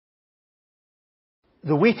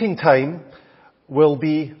The waiting time will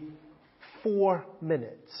be 4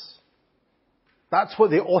 minutes. That's what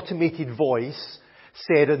the automated voice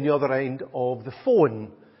said on the other end of the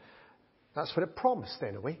phone. That's what it promised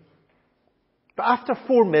anyway. But after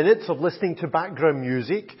 4 minutes of listening to background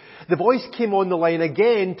music, the voice came on the line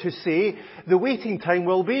again to say the waiting time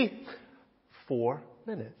will be 4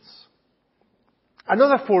 minutes.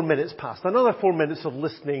 Another 4 minutes passed, another 4 minutes of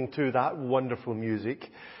listening to that wonderful music.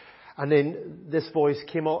 And then this voice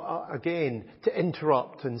came out again to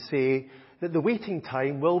interrupt and say that the waiting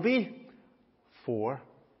time will be 4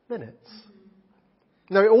 minutes.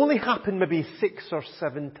 Now, it only happened maybe 6 or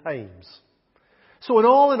 7 times. So in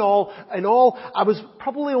all, I was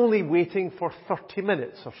probably only waiting for 30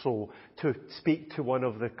 minutes or so to speak to one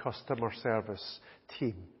of the customer service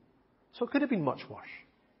team. So it could have been much worse.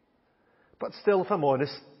 But still, if I'm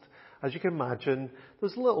honest, as you can imagine, there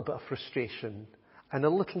was a little bit of frustration and a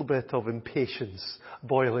little bit of impatience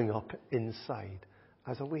boiling up inside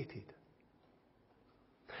as I waited.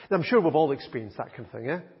 Now, I'm sure we've all experienced that kind of thing,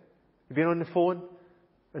 eh? You've been on the phone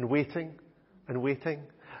and waiting and waiting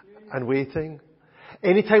and waiting.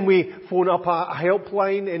 Anytime we phone up a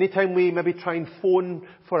helpline, anytime we maybe try and phone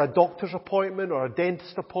for a doctor's appointment or a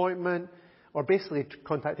dentist appointment, or basically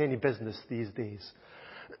contact any business these days,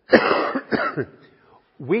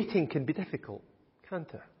 waiting can be difficult, can't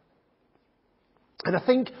it? And I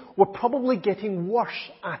think we're probably getting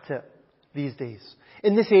worse at it these days,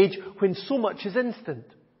 in this age when so much is instant.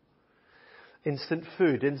 Instant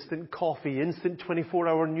food, instant coffee, instant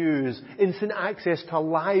 24-hour news, instant access to a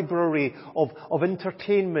library of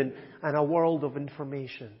entertainment and a world of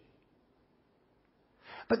information.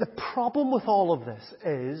 But the problem with all of this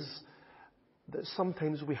is that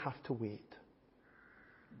sometimes we have to wait.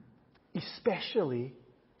 Especially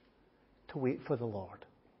to wait for the Lord.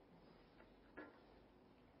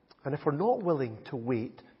 And if we're not willing to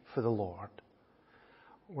wait for the Lord,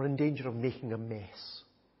 we're in danger of making a mess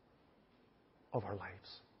of our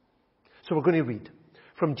lives. So we're going to read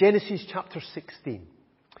from Genesis chapter 16,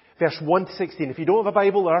 verse 1 to 16. If you don't have a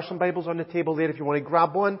Bible, there are some Bibles on the table there if you want to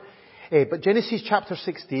grab one. But Genesis chapter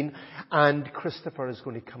 16, and Christopher is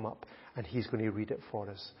going to come up and he's going to read it for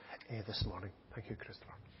us this morning. Thank you,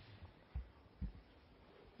 Christopher.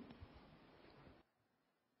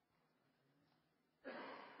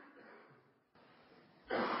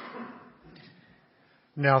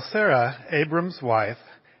 Now Sarah, Abram's wife,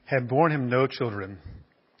 had borne him no children,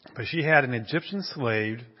 but she had an Egyptian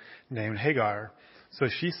slave named Hagar. So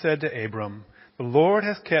she said to Abram, "The Lord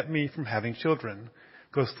has kept me from having children.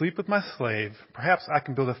 Go sleep with my slave. Perhaps I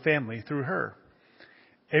can build a family through her."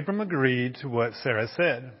 Abram agreed to what Sarah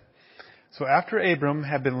said. So after Abram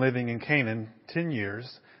had been living in Canaan 10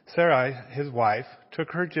 years, Sarai, his wife,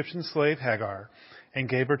 took her Egyptian slave Hagar and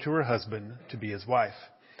gave her to her husband to be his wife.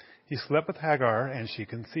 He slept with Hagar and she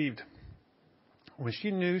conceived. When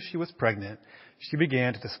she knew she was pregnant, she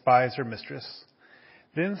began to despise her mistress.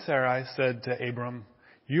 Then Sarai said to Abram,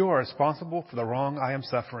 "You are responsible for the wrong I am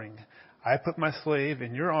suffering. I put my slave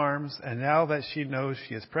in your arms, and now that she knows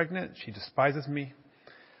she is pregnant, she despises me.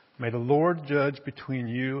 May the Lord judge between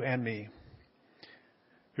you and me."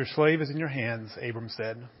 "Your slave is in your hands," Abram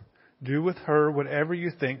said. "Do with her whatever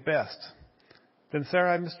you think best." Then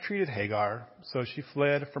Sarai mistreated Hagar, so she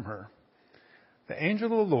fled from her. The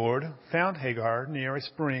angel of the Lord found Hagar near a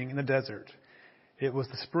spring in the desert. It was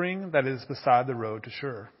the spring that is beside the road to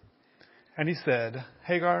Shur. And he said,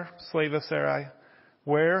 "Hagar, slave of Sarai,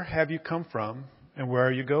 where have you come from and where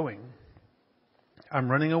are you going?"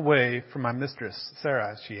 "I'm running away from my mistress,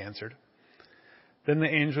 Sarai," she answered. Then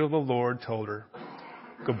the angel of the Lord told her,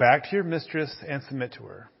 "Go back to your mistress and submit to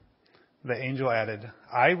her." The angel added,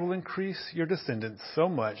 "I will increase your descendants so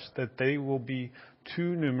much that they will be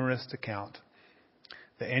too numerous to count."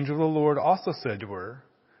 The angel of the Lord also said to her,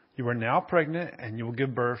 "You are now pregnant and you will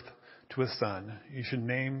give birth to a son. You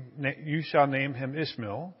shall name him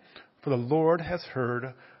Ishmael, for the Lord has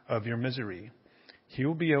heard of your misery. He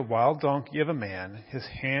will be a wild donkey of a man. His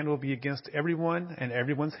hand will be against everyone and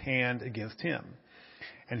everyone's hand against him.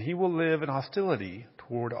 And he will live in hostility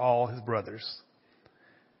toward all his brothers."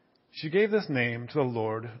 She gave this name to the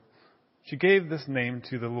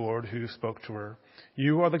Lord who spoke to her,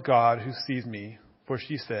 "You are the God who sees me." For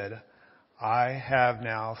she said, "I have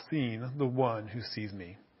now seen the one who sees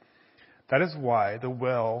me." That is why the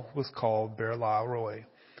well was called Beer-lahai-roi.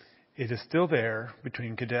 It is still there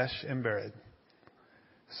between Kadesh and Bered.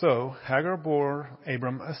 So Hagar bore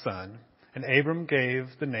Abram a son, and Abram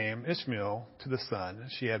gave the name Ishmael to the son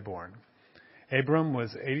she had born. Abram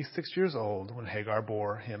was 86 years old when Hagar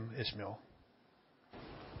bore him Ishmael.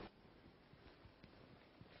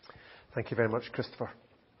 Thank you very much, Christopher.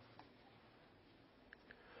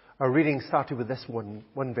 Our reading started with this one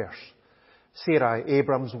verse. Sarai,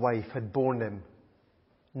 Abram's wife, had borne him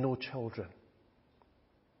no children.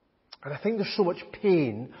 And I think there's so much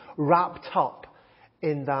pain wrapped up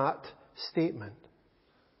in that statement.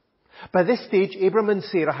 By this stage, Abram and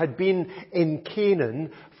Sarah had been in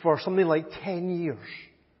Canaan for something like 10 years.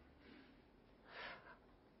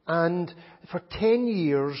 And for 10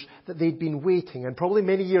 years that they'd been waiting, and probably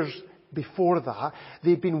many years before that,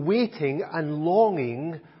 they'd been waiting and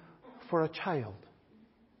longing for a child.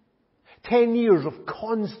 10 years of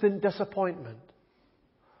constant disappointment,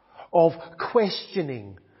 of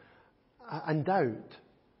questioning and doubt.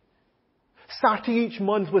 Starting each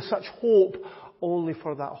month with such hope, only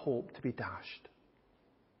for that hope to be dashed.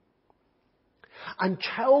 And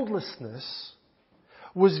childlessness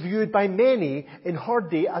was viewed by many in her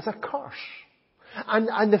day as a curse.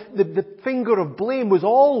 And the finger of blame was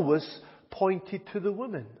always pointed to the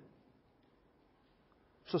woman.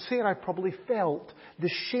 So Sarai probably felt the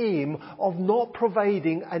shame of not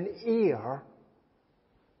providing an heir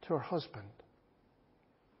to her husband.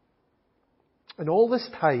 And all this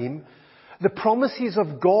time, the promises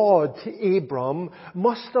of God to Abram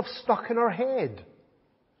must have stuck in her head.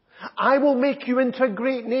 I will make you into a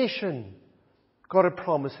great nation, God had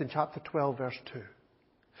promised in chapter 12, verse 2.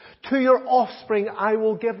 To your offspring I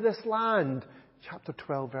will give this land, chapter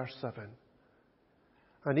 12, verse 7.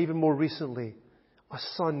 And even more recently, a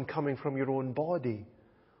son coming from your own body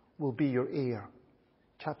will be your heir,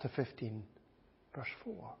 chapter 15, verse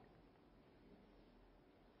 4.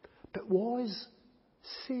 But was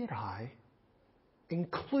Sarai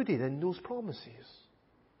included in those promises?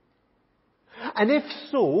 And if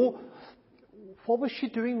so, what was she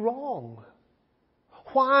doing wrong?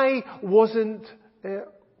 Why wasn't it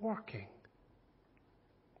working?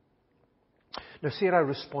 Now, Sarah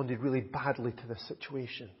responded really badly to this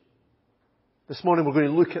situation. This morning we're going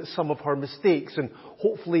to look at some of her mistakes and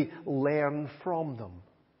hopefully learn from them,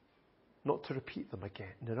 not to repeat them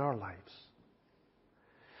again in our lives.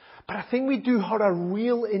 But I think we do her a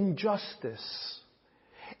real injustice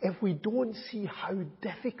if we don't see how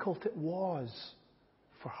difficult it was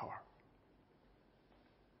for her.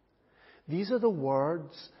 These are the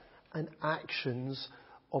words and actions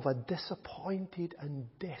of a disappointed and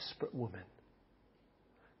desperate woman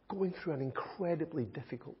going through an incredibly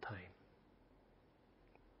difficult time.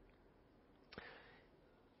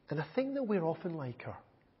 And I think that we're often like her.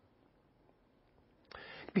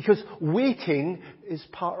 Because waiting is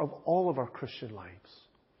part of all of our Christian lives.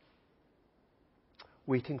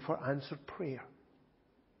 Waiting for answered prayer.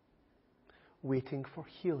 Waiting for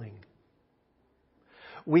healing.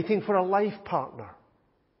 Waiting for a life partner.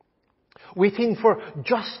 Waiting for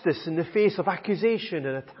justice in the face of accusation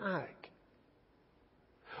and attack.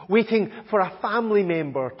 Waiting for a family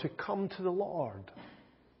member to come to the Lord.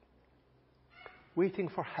 Waiting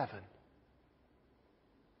for heaven.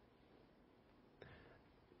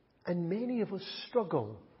 And many of us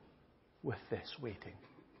struggle with this waiting.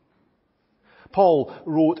 Paul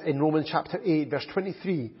wrote in Romans chapter 8, verse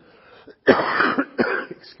 23,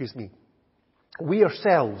 excuse me, we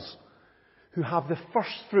ourselves, who have the first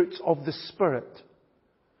fruits of the Spirit,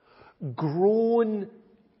 groan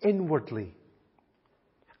inwardly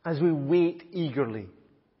as we wait eagerly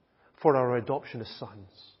for our adoption as sons,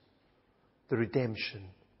 the redemption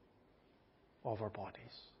of our bodies.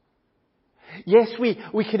 Yes, we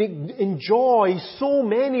can enjoy so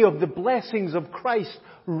many of the blessings of Christ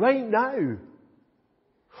right now.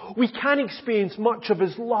 We can experience much of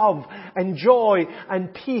His love and joy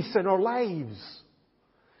and peace in our lives.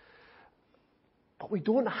 But we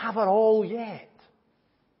don't have it all yet.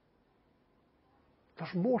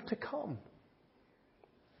 There's more to come.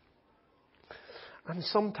 And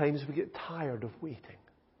sometimes we get tired of waiting.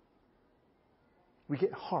 We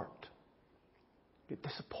get hurt. We get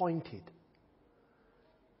disappointed.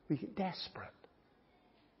 We get desperate.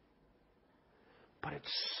 But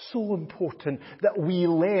it's so important that we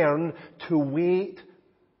learn to wait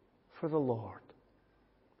for the Lord.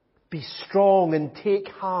 Be strong and take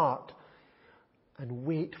heart and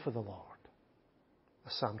wait for the Lord,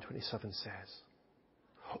 as Psalm 27 says.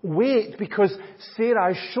 Wait, because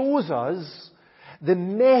Sarah shows us the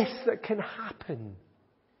mess that can happen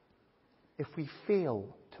if we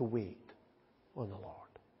fail to wait on the Lord.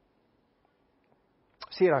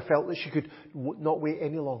 Sarah felt that she could not wait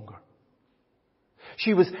any longer.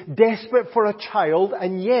 She was desperate for a child,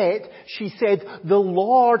 and yet she said, the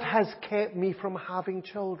Lord has kept me from having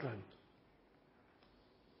children.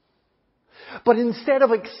 But instead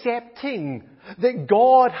of accepting that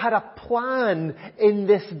God had a plan in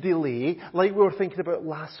this delay, like we were thinking about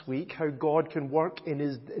last week, how God can work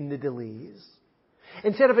in the delays,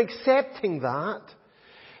 instead of accepting that,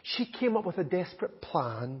 she came up with a desperate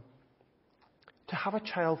plan to have a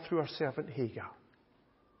child through her servant Hagar.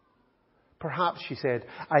 Perhaps, she said,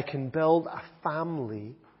 I can build a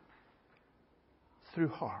family through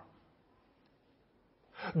her.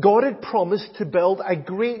 God had promised to build a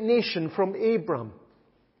great nation from Abram.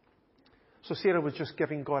 So Sarah was just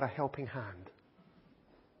giving God a helping hand.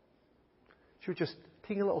 She was just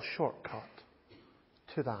taking a little shortcut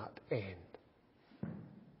to that end.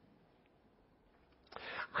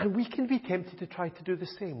 And we can be tempted to try to do the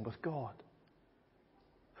same with God.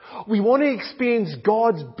 We want to experience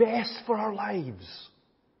God's best for our lives.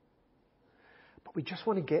 But we just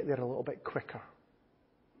want to get there a little bit quicker.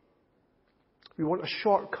 We want a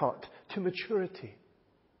shortcut to maturity.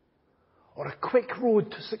 Or a quick road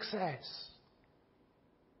to success.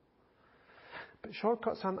 But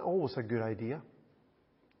shortcuts aren't always a good idea.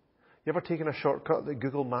 You ever taken a shortcut that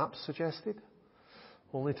Google Maps suggested?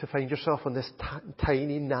 Only to find yourself on this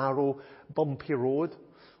tiny, narrow, bumpy road?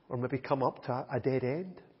 Or maybe come up to a dead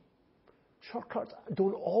end? Shortcuts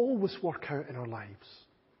don't always work out in our lives.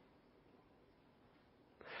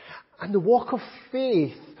 And the walk of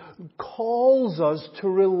faith calls us to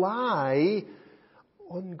rely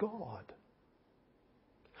on God.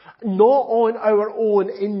 Not on our own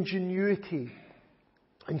ingenuity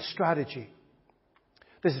and strategy.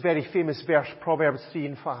 This very famous verse, Proverbs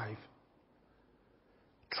 3:5.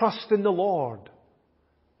 Trust in the Lord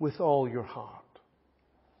with all your heart,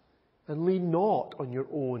 and lean not on your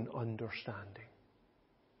own understanding.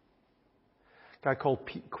 A guy called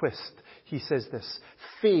Pete Quist, he says this: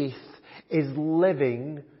 faith is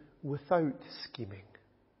living without scheming.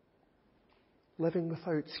 Living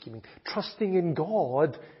without scheming. Trusting in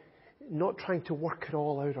God, not trying to work it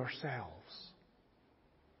all out ourselves.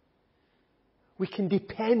 We can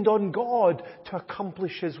depend on God to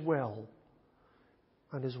accomplish His will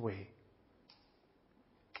and His way.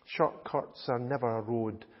 Shortcuts are never a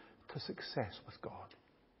road to success with God.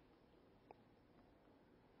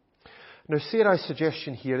 Now, Sarah's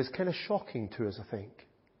suggestion here is kind of shocking to us, I think.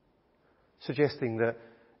 Suggesting that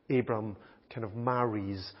Abram kind of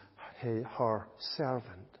marries her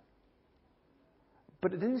servant.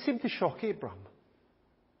 But it didn't seem to shock Abram.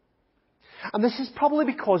 And this is probably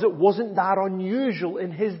because it wasn't that unusual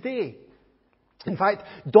in his day. In fact,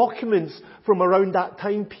 documents from around that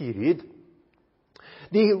time period,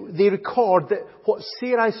 they record that what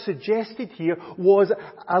Sarah suggested here was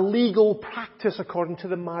a legal practice according to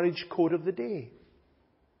the marriage code of the day.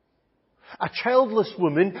 A childless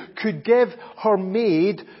woman could give her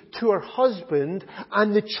maid to her husband,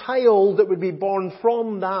 and the child that would be born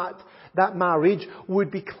from that marriage would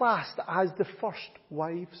be classed as the first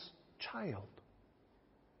wife's child.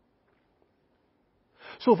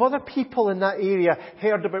 So if other people in that area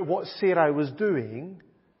heard about what Sarah was doing,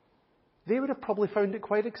 they would have probably found it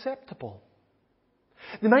quite acceptable.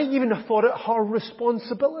 They might even have thought it her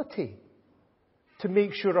responsibility to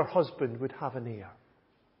make sure her husband would have an heir.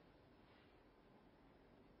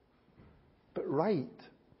 But right,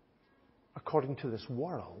 according to this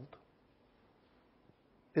world,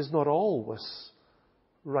 is not always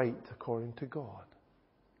right according to God.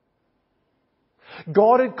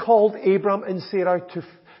 God had called Abram and Sarah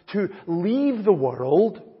to leave the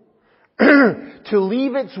world, to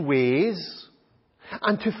leave its ways,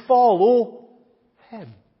 and to follow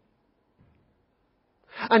Him.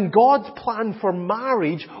 And God's plan for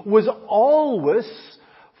marriage was always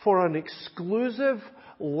for an exclusive,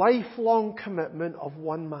 lifelong commitment of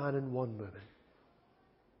one man and one woman.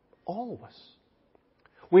 Always.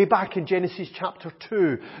 Way back in Genesis chapter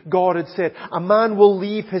 2, God had said, a man will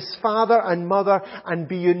leave his father and mother and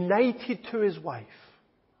be united to his wife.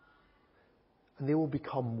 And they will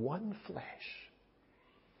become one flesh.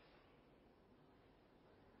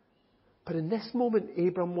 But in this moment,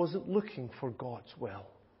 Abram wasn't looking for God's will.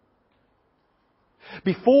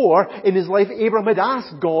 Before, in his life, Abram had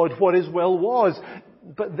asked God what His will was.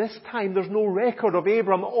 But this time, there's no record of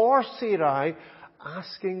Abram or Sarai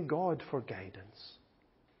asking God for guidance.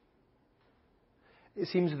 It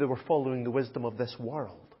seems they were following the wisdom of this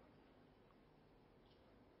world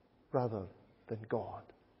rather than God.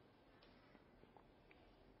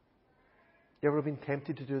 You ever been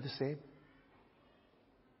tempted to do the same?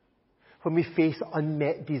 When we face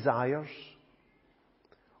unmet desires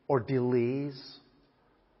or delays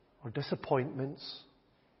or disappointments,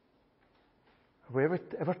 are we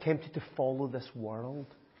ever tempted to follow this world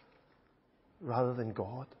rather than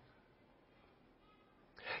God?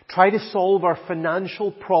 Try to solve our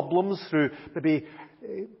financial problems through maybe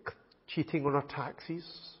cheating on our taxes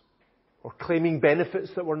or claiming benefits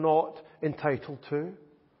that we're not entitled to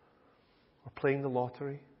or playing the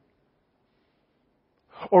lottery.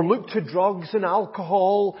 Or look to drugs and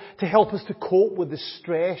alcohol to help us to cope with the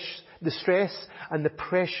stress and the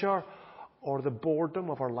pressure or the boredom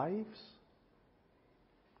of our lives.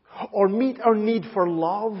 Or meet our need for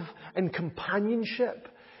love and companionship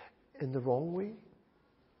in the wrong way.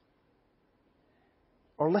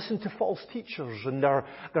 Or listen to false teachers and their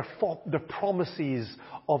promises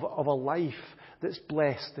of a life that's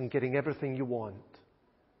blessed and getting everything you want,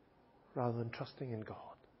 rather than trusting in God.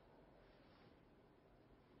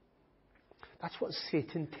 That's what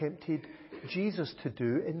Satan tempted Jesus to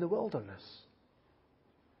do in the wilderness.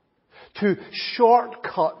 To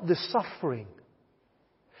shortcut the suffering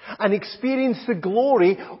and experience the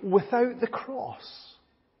glory without the cross.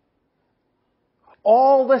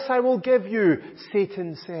 All this I will give you,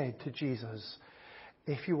 Satan said to Jesus,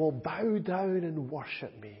 if you will bow down and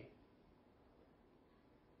worship me.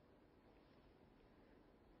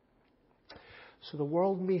 So the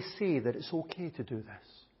world may say that it's okay to do this.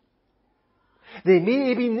 They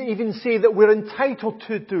may even say that we're entitled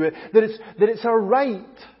to do it, that it's our right.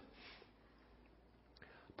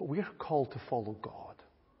 But we're called to follow God,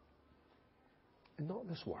 and not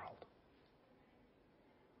this world.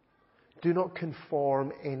 Do not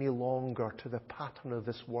conform any longer to the pattern of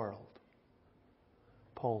this world,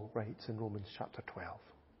 Paul writes in Romans chapter 12.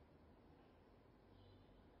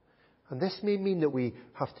 And this may mean that we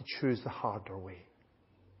have to choose the harder way.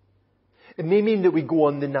 It may mean that we go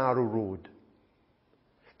on the narrow road.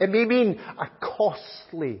 It may mean a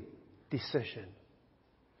costly decision.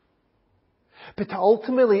 But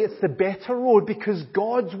ultimately it's the better road, because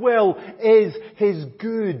God's will is His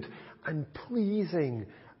good and pleasing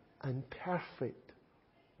and perfect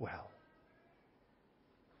will.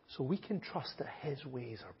 So we can trust that His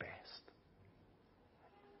ways are best,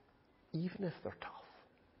 even if they're tough.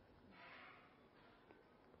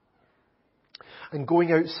 And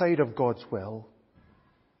going outside of God's will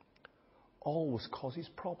always causes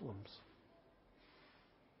problems.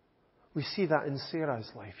 We see that in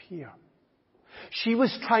Sarah's life here. She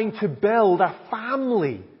was trying to build a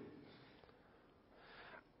family.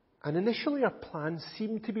 And initially her plan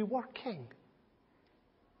seemed to be working.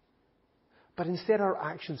 But instead her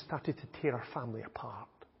actions started to tear her family apart.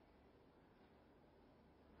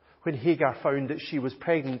 When Hagar found that she was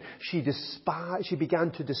pregnant, she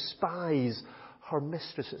began to despise her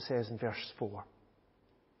mistress, it says in verse 4.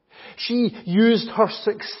 She used her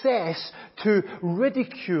success to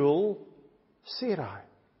ridicule Sarai.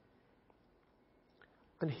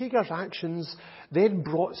 And Hagar's actions then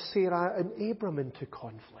brought Sarah and Abram into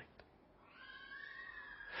conflict.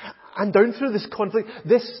 And down through this conflict,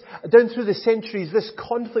 down through the centuries, this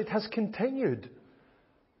conflict has continued.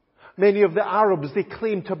 Many of the Arabs, they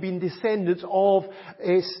claim to have been descendants of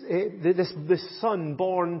this son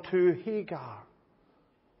born to Hagar.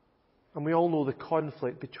 And we all know the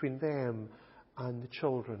conflict between them and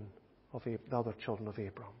the other children of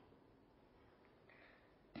Abram.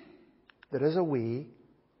 There is a way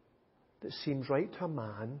that seems right to a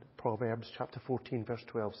man, Proverbs chapter 14 verse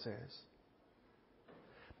 12 says.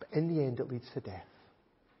 But in the end it leads to death.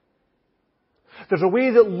 There's a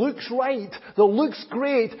way that looks right, that looks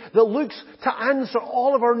great, that looks to answer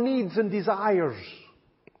all of our needs and desires.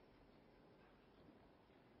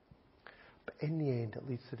 But in the end it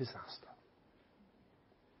leads to disaster.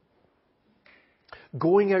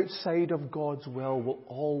 Going outside of God's will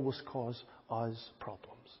always cause us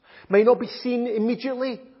problems. Might not be seen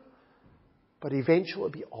immediately, but eventually it'll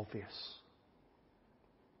be obvious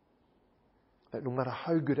that no matter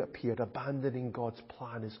how good it appeared, abandoning God's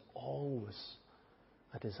plan is always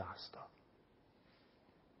a disaster.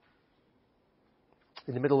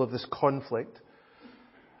 In the middle of this conflict,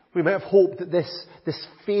 we might have hoped that this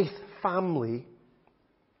faith family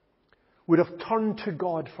would have turned to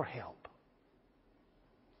God for help.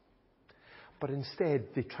 But instead,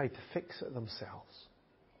 they tried to fix it themselves.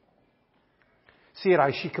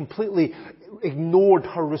 Sarai, she completely ignored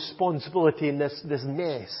her responsibility in this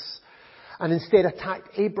mess and instead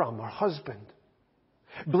attacked Abram, her husband,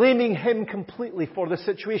 blaming him completely for the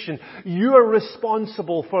situation. You are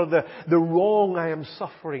responsible for the wrong I am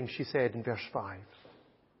suffering, she said in verse 5.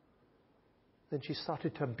 Then she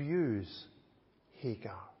started to abuse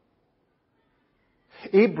Hagar.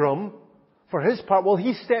 Abram, for his part,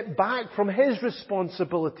 he stepped back from his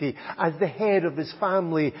responsibility as the head of his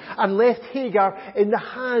family and left Hagar in the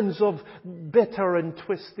hands of bitter and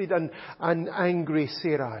twisted and angry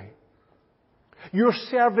Sarai. Your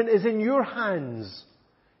servant is in your hands,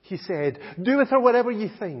 He said, do with her whatever you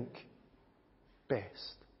think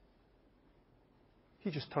best. He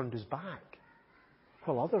just turned his back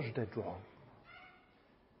while others did wrong.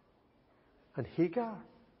 And Hagar,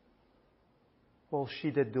 well, she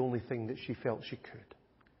did the only thing that she felt she could.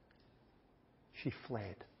 She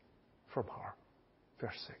fled from her.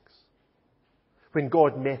 Verse 6. When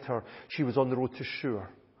God met her, she was on the road to Shur,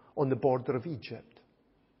 on the border of Egypt.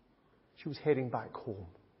 She was heading back home,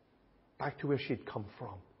 back to where she had come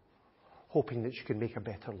from, hoping that she could make a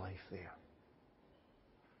better life there.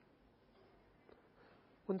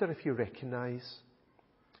 Wonder if you recognize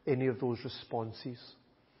any of those responses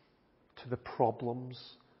to the problems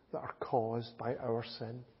that are caused by our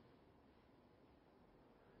sin.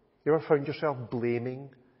 You ever found yourself blaming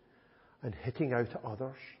and hitting out at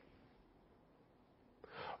others?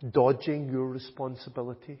 Dodging your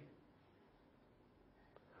responsibility?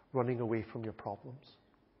 Running away from your problems?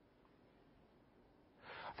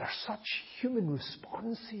 They're such human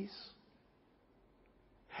responses.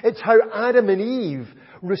 It's how Adam and Eve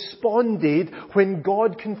responded when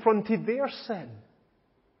God confronted their sin.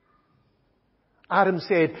 Adam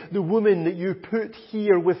said, the woman that you put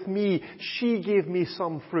here with me, she gave me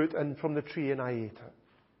some fruit and from the tree and I ate it.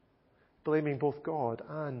 Blaming both God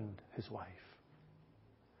and his wife.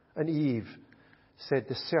 And Eve said,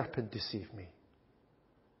 the serpent deceived me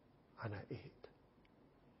and I ate.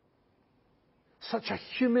 Such a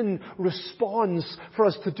human response for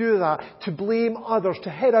us to do that, to blame others, to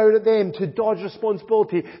head out at them, to dodge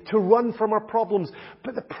responsibility, to run from our problems.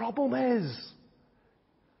 But the problem is,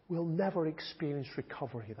 we'll never experience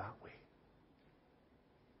recovery that way.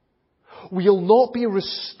 We'll not be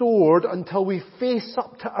restored until we face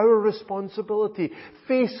up to our responsibility,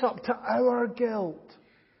 face up to our guilt,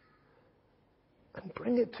 and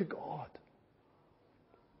bring it to God.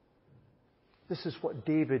 This is what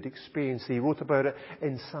David experienced. He wrote about it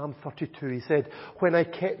in Psalm 32. He said, when I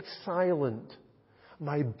kept silent,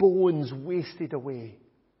 my bones wasted away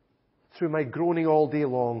through my groaning all day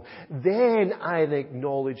long. Then I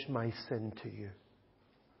acknowledged my sin to you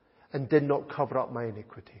and did not cover up my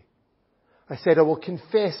iniquity. I said, I will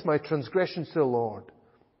confess my transgressions to the Lord.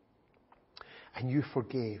 And you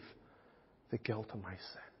forgave the guilt of my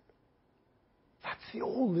sin. That's the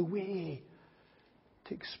only way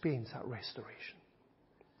to experience that restoration.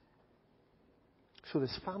 So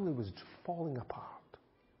this family was falling apart.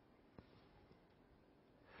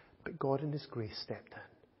 But God in His grace stepped in.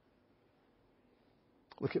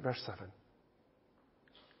 Look at verse 7.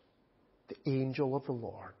 The angel of the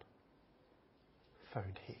Lord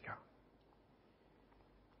found Hagar.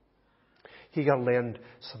 Hagar learned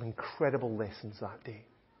some incredible lessons that day.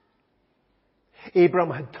 Abram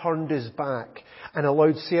had turned his back and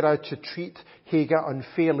allowed Sarah to treat Hagar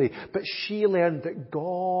unfairly, but she learned that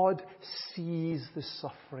God sees the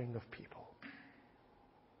suffering of people.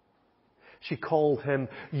 She called him,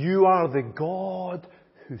 "You are the God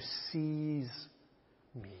who sees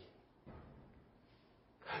me."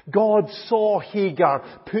 God saw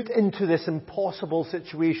Hagar put into this impossible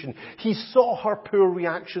situation. He saw her poor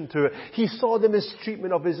reaction to it. He saw the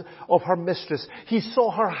mistreatment of her mistress. He saw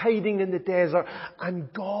her hiding in the desert.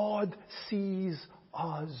 And God sees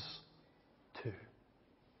us too.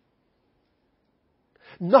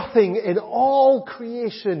 Nothing in all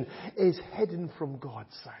creation is hidden from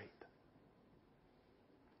God's sight.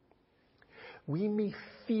 We may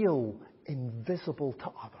feel invisible to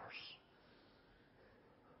others,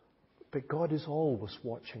 but God is always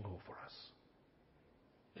watching over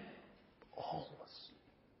us. Always.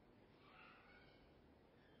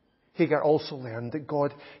 Hagar also learned that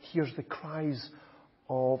God hears the cries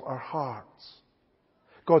of our hearts.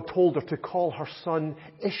 God told her to call her son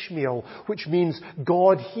Ishmael, which means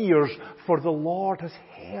God hears, for the Lord has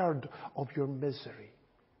heard of your misery.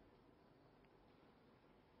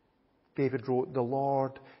 David wrote, the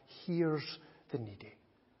Lord hears the needy.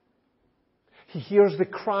 He hears the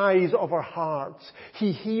cries of our hearts.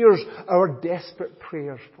 He hears our desperate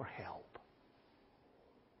prayers for help.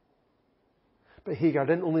 But Hagar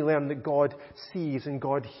didn't only learn that God sees and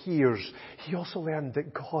God hears. He also learned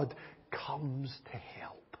that God comes to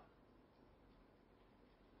help.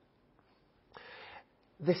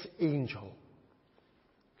 This angel,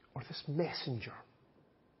 or this messenger,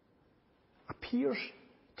 appears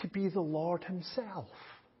to be the Lord Himself.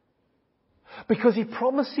 Because He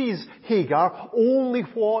promises Hagar only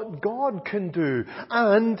what God can do.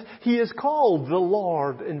 And He is called the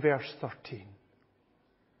Lord in verse 13.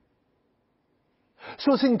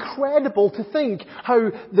 So it's incredible to think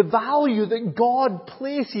how the value that God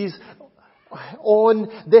places on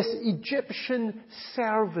this Egyptian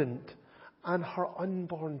servant and her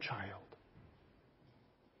unborn child.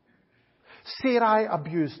 Sarai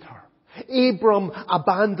abused her. Abram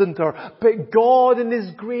abandoned her. But God in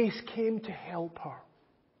His grace came to help her.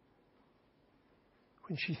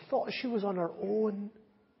 When she thought she was on her own,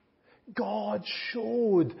 God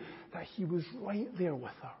showed that He was right there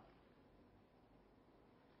with her.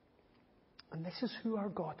 And this is who our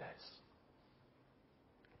God is.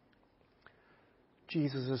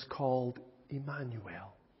 Jesus is called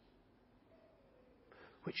Emmanuel,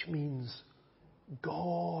 which means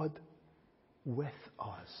God with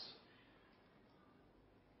us.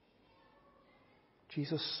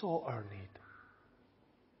 Jesus saw our need.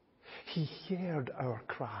 He heard our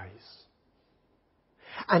cries.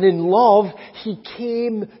 And in love, He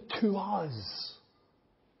came to us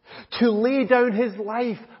to lay down His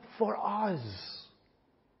life for us.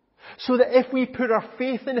 So that if we put our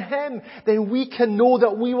faith in Him, then we can know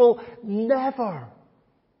that we will never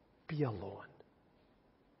be alone.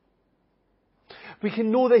 We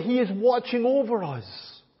can know that He is watching over us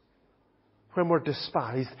when we're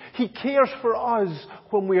despised. He cares for us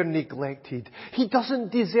when we are neglected. He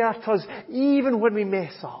doesn't desert us even when we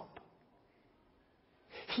mess up.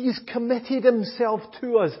 He's committed Himself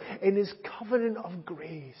to us in His covenant of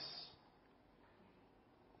grace.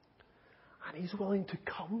 And He's willing to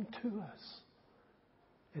come to us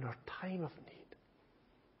in our time of need.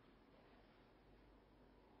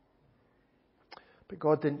 But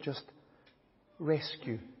God didn't just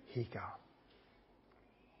rescue Hagar.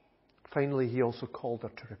 Finally, He also called her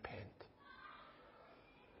to repent.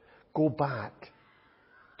 Go back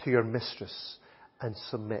to your mistress and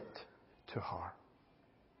submit to her.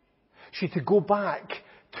 She had to go back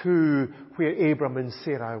to where Abram and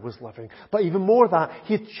Sarai was living. But even more than that,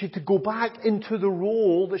 she had to go back into the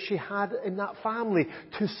role that she had in that family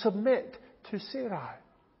to submit to Sarai.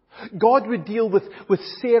 God would deal with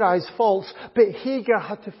Sarai's faults, but Hagar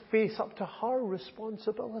had to face up to her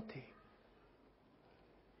responsibility.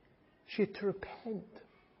 She had to repent.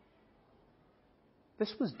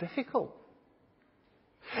 This was difficult.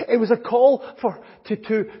 It was a call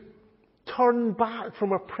to turn back from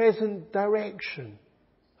her present direction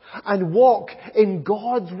and walk in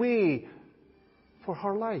God's way for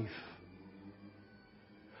her life.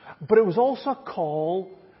 But it was also a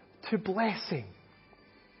call to blessing.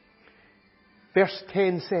 Verse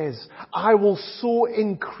 10 says, I will so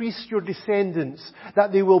increase your descendants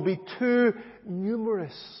that they will be too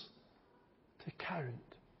numerous to count.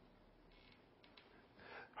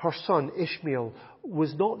 Her son Ishmael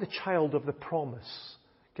was not the child of the promise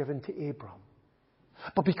given to Abram.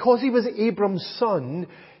 But because he was Abram's son,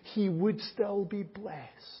 he would still be blessed.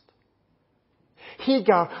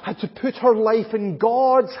 Hagar had to put her life in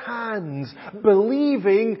God's hands,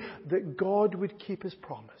 believing that God would keep His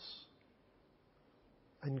promise.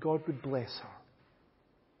 And God would bless her.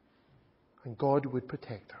 And God would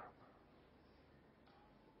protect her.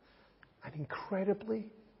 And incredibly,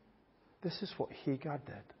 this is what Hagar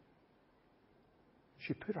did.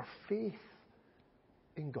 She put her faith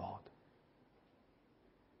in God.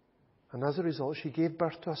 And as a result, she gave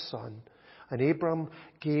birth to a son. And Abram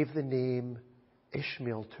gave the name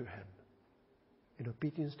Ishmael to him in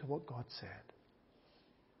obedience to what God said.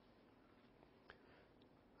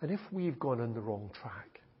 And if we've gone on the wrong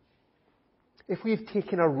track, if we've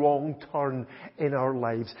taken a wrong turn in our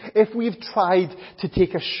lives, if we've tried to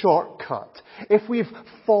take a shortcut, if we've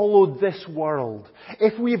followed this world,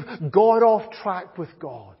 if we've gone off track with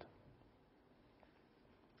God,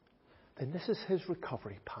 then this is His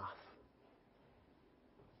recovery path.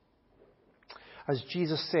 As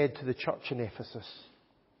Jesus said to the church in Ephesus,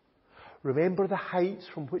 remember the heights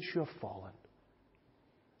from which you have fallen.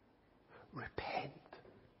 Repent.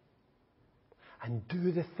 And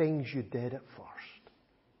do the things you did at first.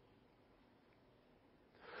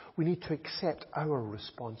 We need to accept our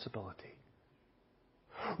responsibility.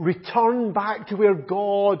 Return back to where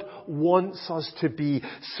God wants us to be.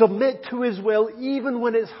 Submit to His will even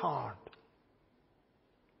when it's hard.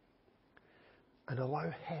 And allow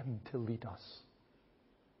Him to lead us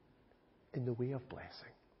in the way of blessing.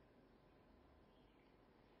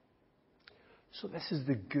 So this is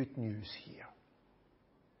the good news here.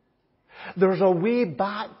 There's a way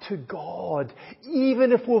back to God,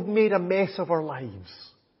 even if we've made a mess of our lives.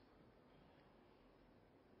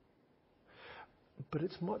 But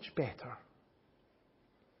it's much better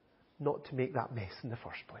not to make that mess in the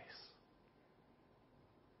first place.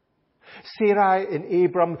 Sarai and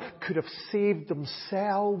Abram could have saved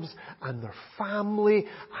themselves and their family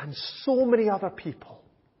and so many other people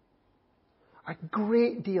a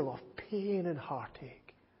great deal of pain and heartache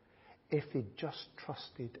if they'd just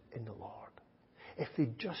trusted in the Lord, if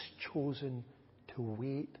they'd just chosen to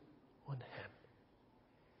wait on Him.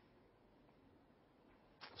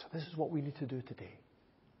 This is what we need to do today.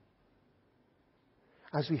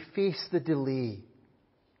 As we face the delay,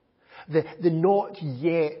 the not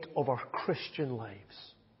yet of our Christian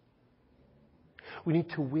lives, we need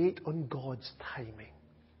to wait on God's timing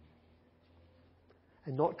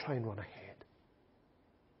and not try and run ahead.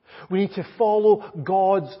 We need to follow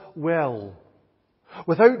God's will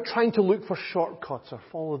without trying to look for shortcuts or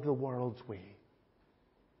follow the world's way.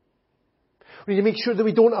 We need to make sure that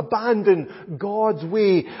we don't abandon God's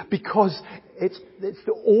way because it's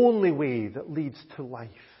the only way that leads to life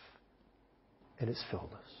in its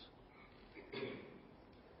fullness.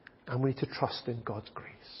 And we need to trust in God's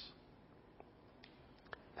grace.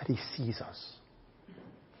 That He sees us.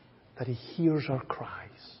 That He hears our cries.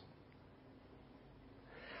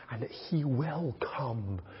 And that He will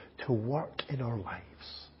come to work in our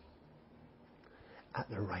lives at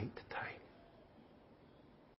the right time.